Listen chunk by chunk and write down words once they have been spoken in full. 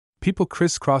People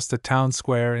crisscrossed the town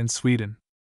square in Sweden.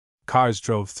 Cars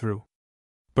drove through.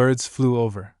 Birds flew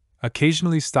over,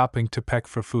 occasionally stopping to peck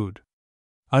for food.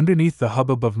 Underneath the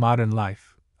hubbub of modern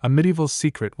life, a medieval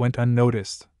secret went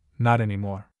unnoticed. Not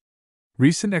anymore.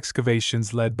 Recent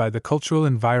excavations led by the Cultural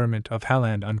Environment of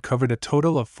Halland uncovered a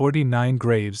total of 49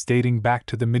 graves dating back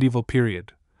to the medieval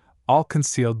period, all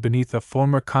concealed beneath a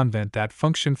former convent that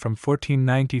functioned from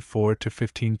 1494 to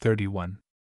 1531.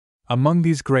 Among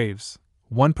these graves,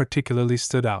 one particularly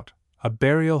stood out, a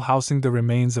burial housing the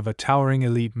remains of a towering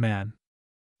elite man.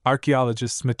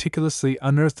 Archaeologists meticulously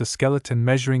unearthed the skeleton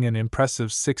measuring an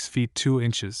impressive 6 feet 2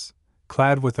 inches,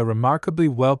 clad with a remarkably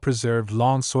well-preserved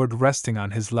long sword resting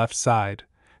on his left side,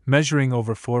 measuring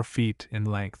over 4 feet in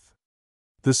length.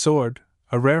 The sword,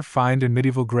 a rare find in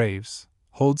medieval graves,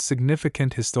 holds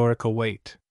significant historical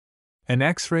weight. An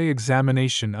X-ray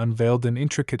examination unveiled an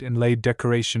intricate inlaid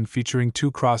decoration featuring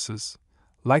 2 crosses,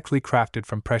 likely crafted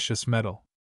from precious metal.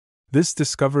 This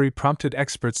discovery prompted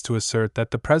experts to assert that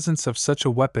the presence of such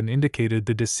a weapon indicated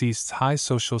the deceased's high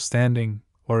social standing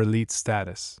or elite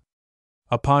status.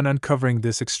 Upon uncovering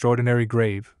this extraordinary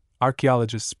grave,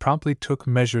 archaeologists promptly took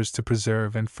measures to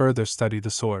preserve and further study the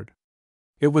sword.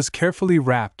 It was carefully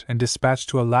wrapped and dispatched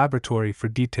to a laboratory for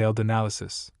detailed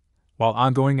analysis, while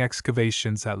ongoing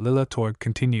excavations at Lilla Torg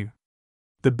continue.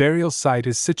 The burial site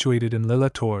is situated in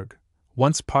Lilla Torg,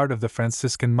 once part of the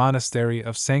Franciscan monastery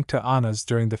of Sancta Anna's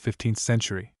during the 15th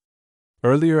century.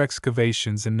 Earlier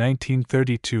excavations in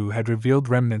 1932 had revealed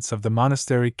remnants of the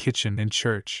monastery kitchen and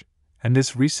church, and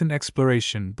this recent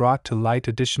exploration brought to light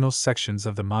additional sections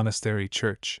of the monastery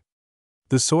church.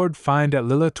 The sword find at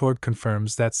Lilla Torg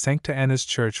confirms that Sancta Anna's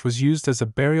church was used as a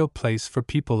burial place for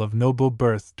people of noble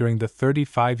birth during the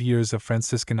 35 years of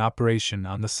Franciscan operation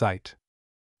on the site.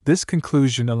 This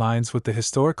conclusion aligns with the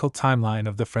historical timeline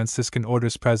of the Franciscan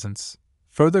order's presence,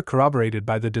 further corroborated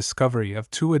by the discovery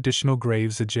of 2 additional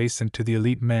graves adjacent to the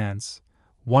elite man's,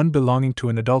 one belonging to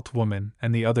an adult woman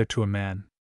and the other to a man.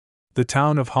 The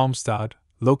town of Halmstad,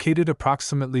 located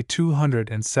approximately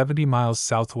 270 miles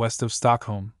southwest of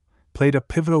Stockholm, played a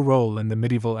pivotal role in the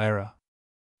medieval era.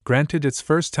 Granted its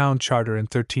first town charter in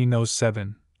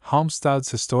 1307,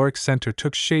 Halmstad's historic center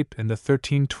took shape in the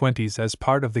 1320s as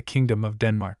part of the Kingdom of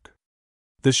Denmark.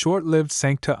 The short-lived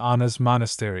Sancta Anna's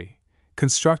Monastery,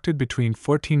 constructed between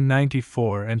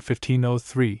 1494 and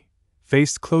 1503,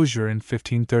 faced closure in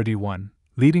 1531,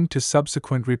 leading to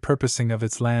subsequent repurposing of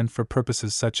its land for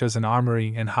purposes such as an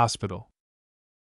armory and hospital.